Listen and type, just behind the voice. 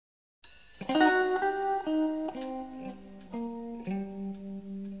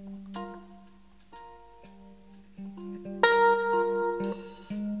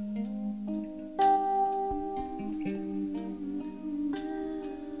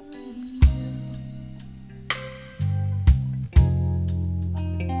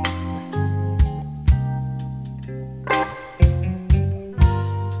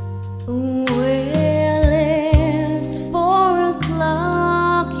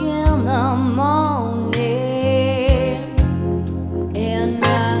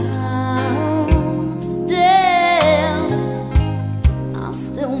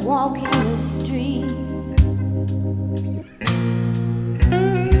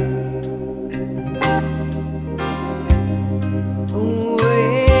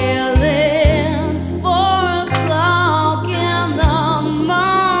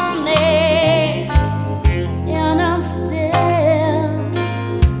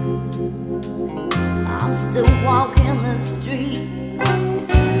still walking the streets.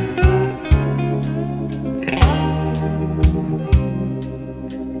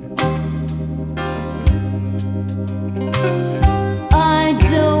 I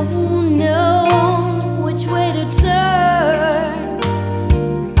don't know which way to turn.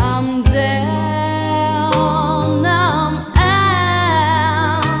 I'm down, I'm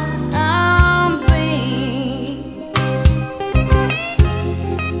out, I'm free.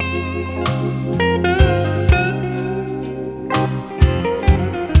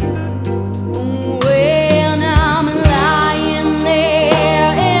 When I'm lying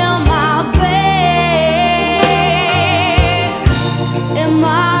there in my bed, and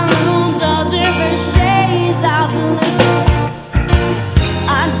my rooms are different shades of blue,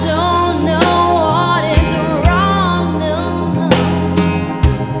 I don't know what is wrong, no, no.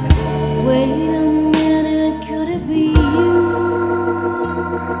 Wait a minute, could it be you?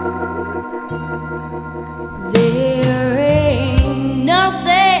 There ain't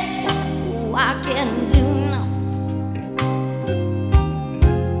nothing I can do now.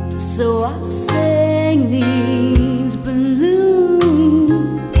 So I sing these blues,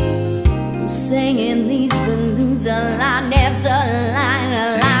 singing these blues, a line after line,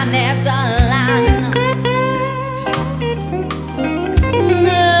 a line after line.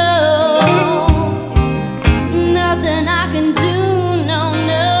 No, nothing I can do, no,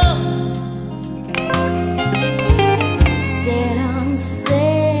 no.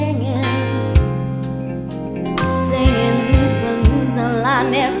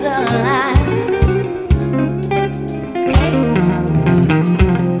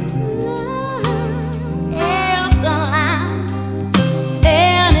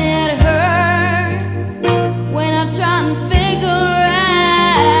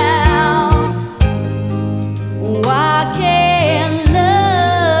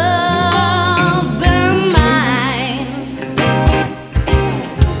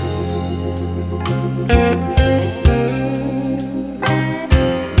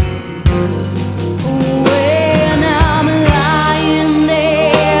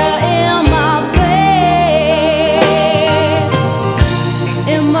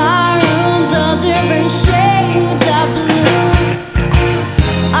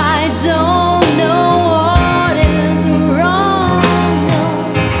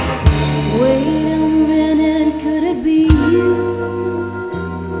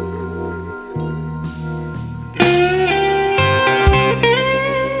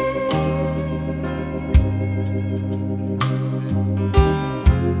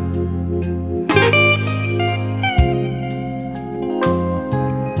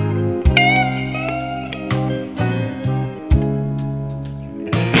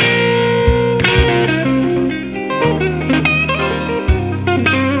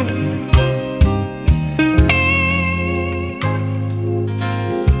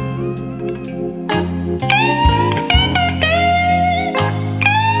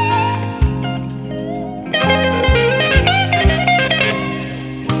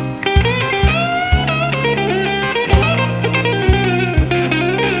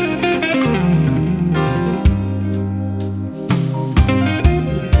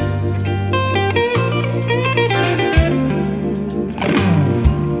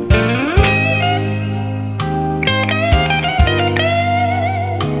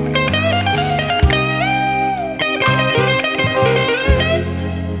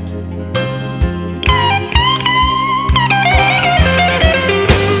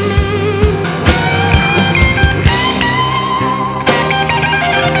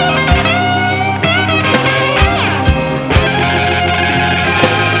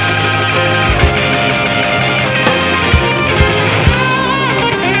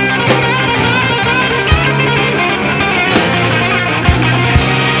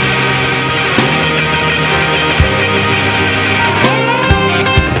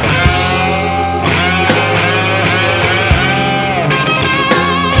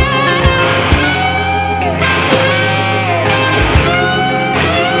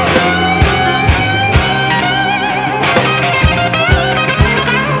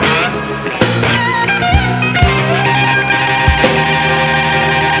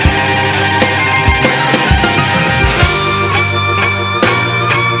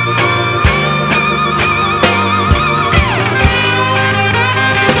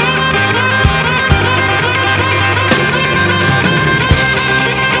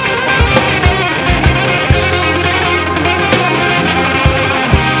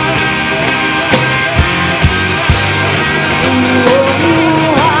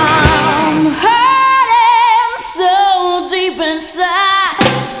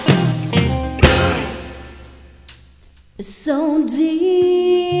 so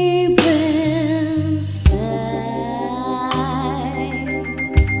deep inside.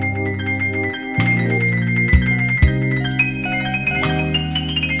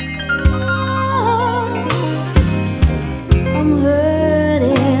 Oh, I'm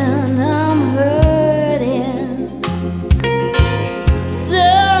hurting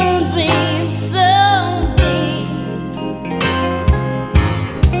so deep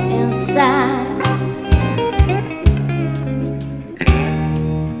inside.